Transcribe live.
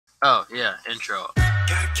Oh, yeah, intro.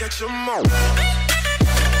 Gotta catch 'em all.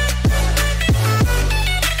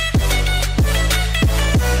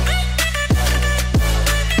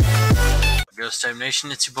 Ghost Time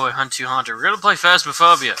Nation, it's your boy Hunt2Hunter. We're gonna play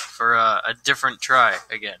Phasmophobia for a different try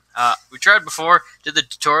again. We tried before, did the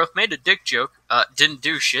tutorial, made a dick joke, didn't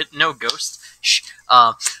do shit, no ghosts. Shh.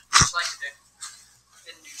 Just like a dick.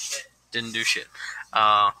 Didn't do shit. Didn't do shit.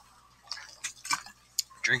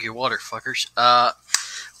 Drink your water, fuckers.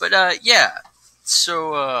 Yeah.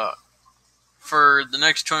 So, for the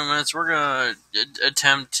next 20 minutes, we're gonna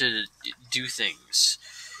attempt to do things.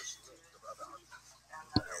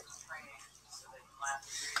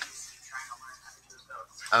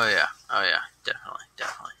 Oh yeah,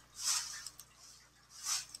 definitely.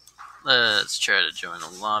 Let's try to join a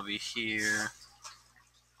lobby here.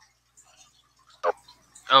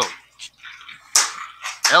 Oh.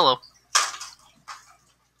 Hello.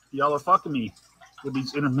 Y'all are fucking me with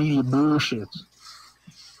these intermediate bullshits.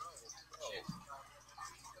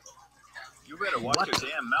 You better watch your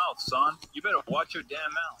damn mouth, son. You better watch your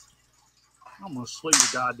damn mouth. I'm gonna slit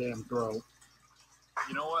your goddamn throat.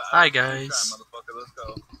 You know what? Hi, guys. Try, motherfucker. Let's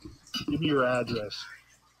go. Give me your address.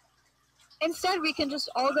 Instead, we can just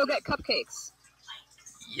all go get cupcakes.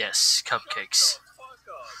 Yes, cupcakes.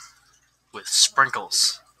 With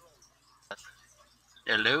sprinkles.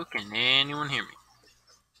 Hello, can anyone hear me?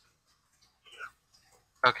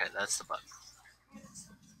 Okay, that's the button.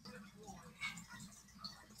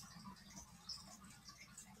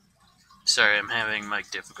 Sorry, I'm having mic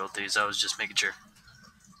difficulties. I was just making sure.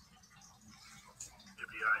 But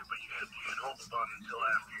you should hold the button until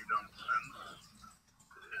after you're done with the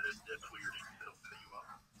that's weird. It'll put you up.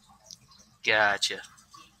 Gotcha.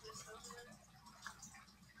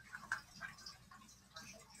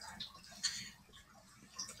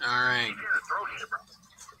 Alright.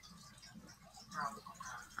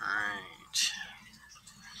 Alright.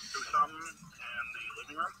 Do something in the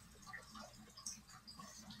living room.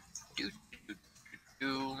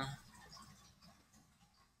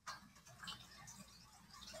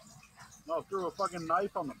 No, threw a fucking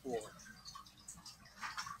knife on the floor.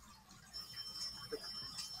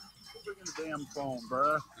 Who's bringing the damn phone,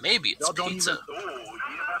 bruh? Maybe it's Y'all don't pizza. even. Oh, yeah,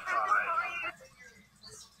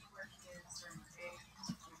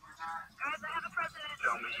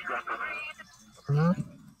 tell me you got the.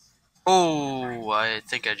 Oh, I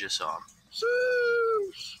think I just saw him.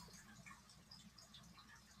 Sheesh.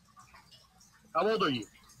 How old are you?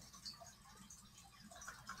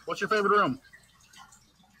 What's your favorite room?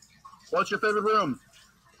 What's your favorite room?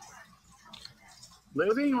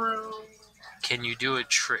 Living room. Can you do a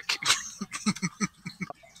trick?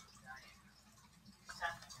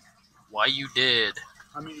 Why you did?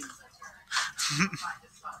 I mean,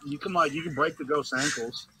 you can break the ghost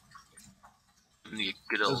ankles. You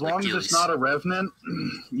good old As long Achilles. as it's not a revenant,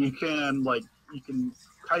 you can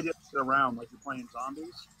kite it around like you're playing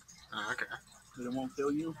zombies. Oh, okay. But it won't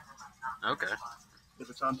kill you Okay. if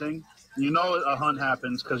it's hunting. You know a hunt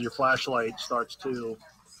happens because your flashlight starts to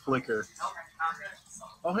flicker.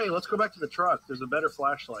 Oh, hey, let's go back to the truck. There's a better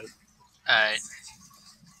flashlight. Alright.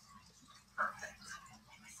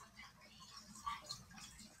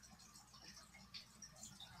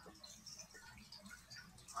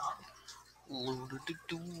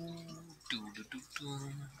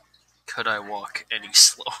 Could I walk any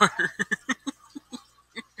slower?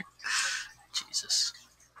 Jesus.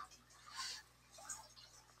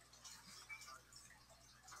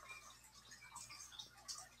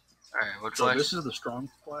 Alright, what So flash? this is the strong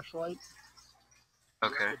flashlight. You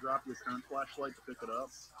Okay. have to drop your current flashlight to pick it up.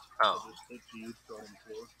 Oh, So just hit G, throw it on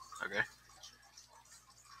the floor. okay.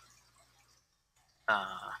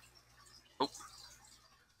 Oh.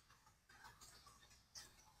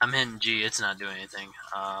 I'm hitting G, it's not doing anything.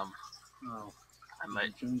 Oh, I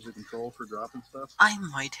might change the control for dropping stuff. I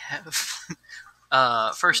might have.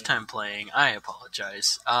 First time playing, I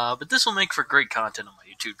apologize. But this will make for great content on my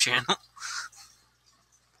YouTube channel.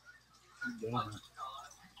 Damn.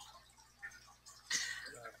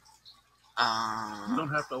 You don't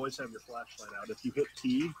have to always have your flashlight out. If you hit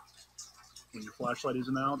T, when your flashlight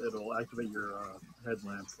isn't out, it'll activate your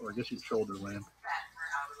headlamp, or I guess your shoulder lamp.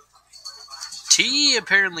 T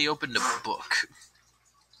apparently opened a book.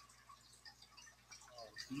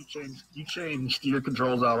 You changed your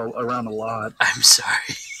controls out around a lot. I'm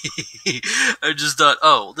sorry. I just thought,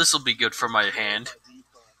 oh, this will be good for my hand.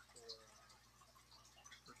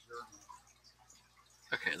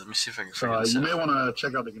 Okay, let me see if I can figure So this you out. may want to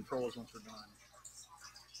check out the controls once we're done.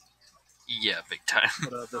 Yeah, big time.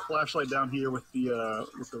 But the flashlight down here with the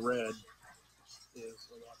red is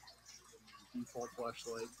a lot different than the default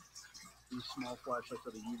flashlight. These small flashlights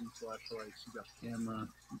are the UV flashlights. You got the camera.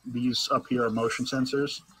 These up here are motion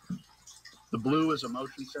sensors. The blue is a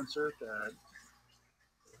motion sensor that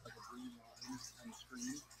like a green line on the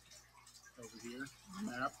screen over here.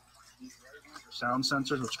 Map. These red ones are sound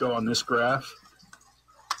sensors, which go on this graph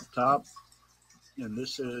up top. And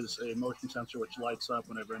this is a motion sensor which lights up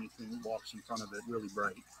whenever anything walks in front of it really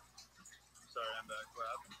bright. Sorry, I'm back. What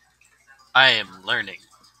happened? I am learning.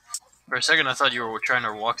 For a second, I thought you were trying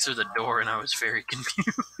to walk through the door, and I was very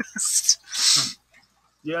confused.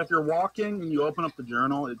 Yeah, if you're walking and you open up the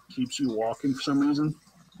journal, it keeps you walking for some reason.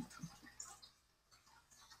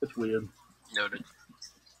 It's weird. Noted.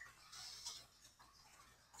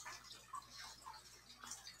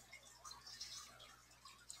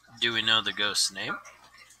 Do we know the ghost's name?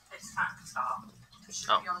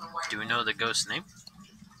 Oh, do we know the ghost's name?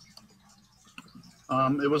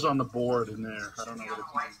 It was on the board in there. I don't know what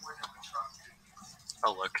it's named.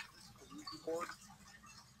 Oh, look. Board?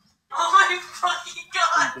 Oh my fucking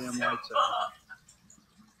god! Some damn lights out.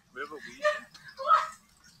 We have a Ouija?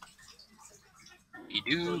 You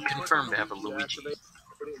do confirm to have a Luigi.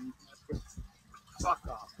 Fuck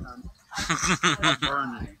off, man. I'll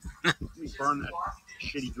burn you. Let me burn that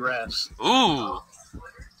shitty dress. Ooh!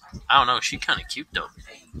 I don't know, she kind of cute though.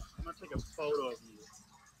 I'm gonna take a photo of you.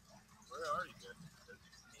 Where are you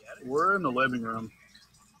guys? We're in the living room.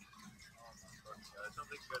 I don't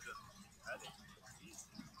think you guys have had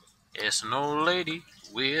it. It's an old lady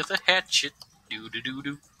with a hatchet. Do do do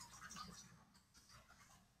do.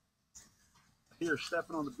 Here,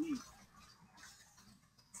 stepping on the beat.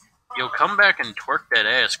 Yo, come back and twerk that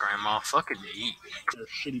ass, Grandma. Fucking eat. There's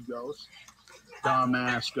shitty ghost.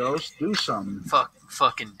 Dumbass ghost. Do something.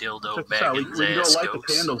 Fucking dildo Check this out. We baggins can go ass light the ghost.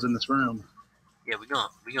 candles in this room. Yeah, we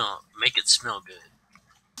gonna make it smell good.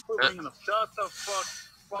 We're ringing the Shut the fuck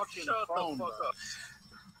fucking Shut phone, the fuck bro. up.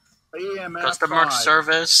 EMF Customer 5.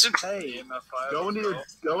 service. Hey, EMF 5. go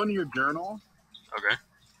into your journal, Okay.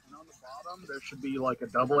 and on the bottom there should be like a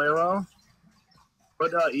double arrow.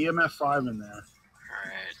 Put EMF 5 in there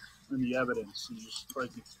Alright. in the evidence. You just like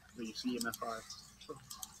you see EMF 5.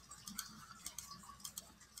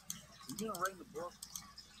 You gonna write in the book?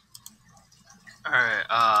 Alright,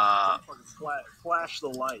 Fucking flash the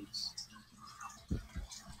lights.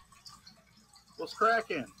 What's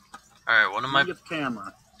cracking? alright, what am I Get the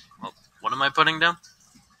camera. what am I putting down?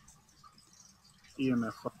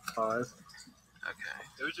 EMF 5. Okay.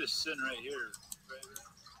 It was just sitting right here.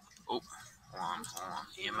 Hold on.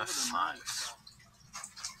 EMF 5.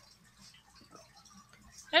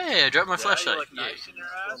 Hey, I dropped my flashlight. Like Yay. nice in your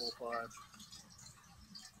ass? Level 5.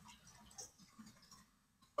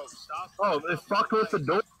 Oh, stop. Oh, it fucked with the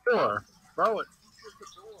door. Bro, it with the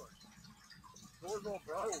door. Door's all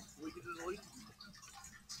broke. We can just leave.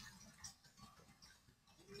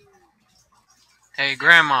 Hey,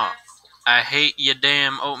 Grandma. I hate your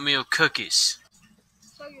damn oatmeal cookies.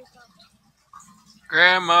 Show yourself.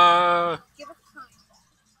 Grandma. Give us time.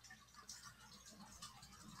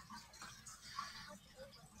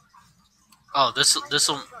 Oh,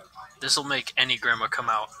 this'll make any grandma come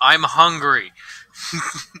out. I'm hungry.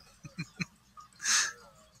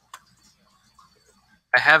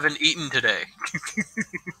 I haven't eaten today.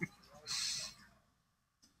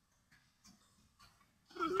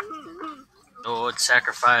 Lord,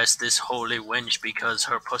 sacrifice this holy wench because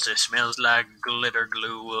her pussy smells like glitter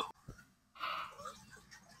glue.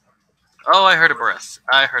 Oh, I heard a breath.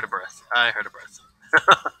 I heard a breath.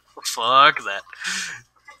 Fuck that.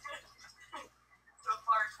 So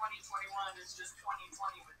far, 2021 is just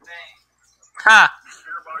 2020 with bang. Ha!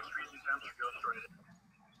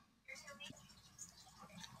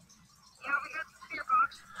 Yeah, we got the spirit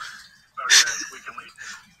box. Okay, we can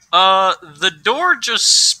leave. The door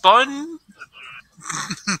just spun.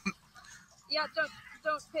 Yeah,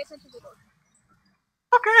 don't pay attention to the door.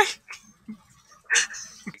 Okay.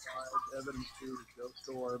 Evidence 2 is ghost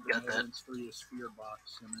orb, Got and that. evidence 3 is spirit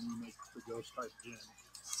box, and then you make the ghost type gin.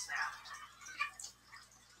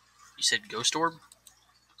 You said ghost orb?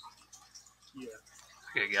 Yeah.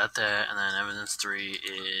 Okay, got that. And then evidence 3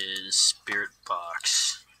 is spirit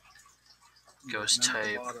box. Ghost And then at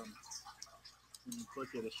the type. bottom, when you click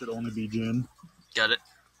it, it should only be gin. Got it.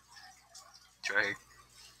 It's right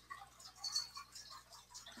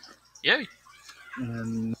here. Yay.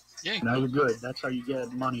 And Yay. now you're good. That's how you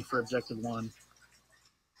get money for objective 1.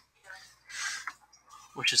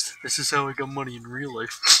 This is how I got money in real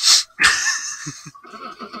life.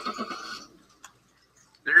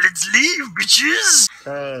 Let's leave, bitches!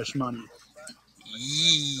 Cash money.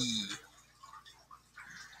 Yee.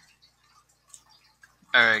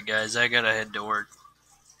 Alright, guys, I gotta head to work.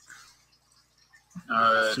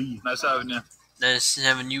 Alright. See you. Nice having you. Nice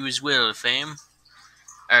having you as well, fam.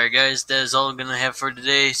 Alright, guys, that is all I'm gonna have for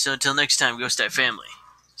today. So until next time, Ghost Type family,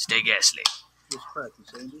 stay ghastly. What's cracking,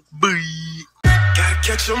 Sandy? Bye. Gotta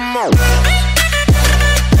catch 'em all.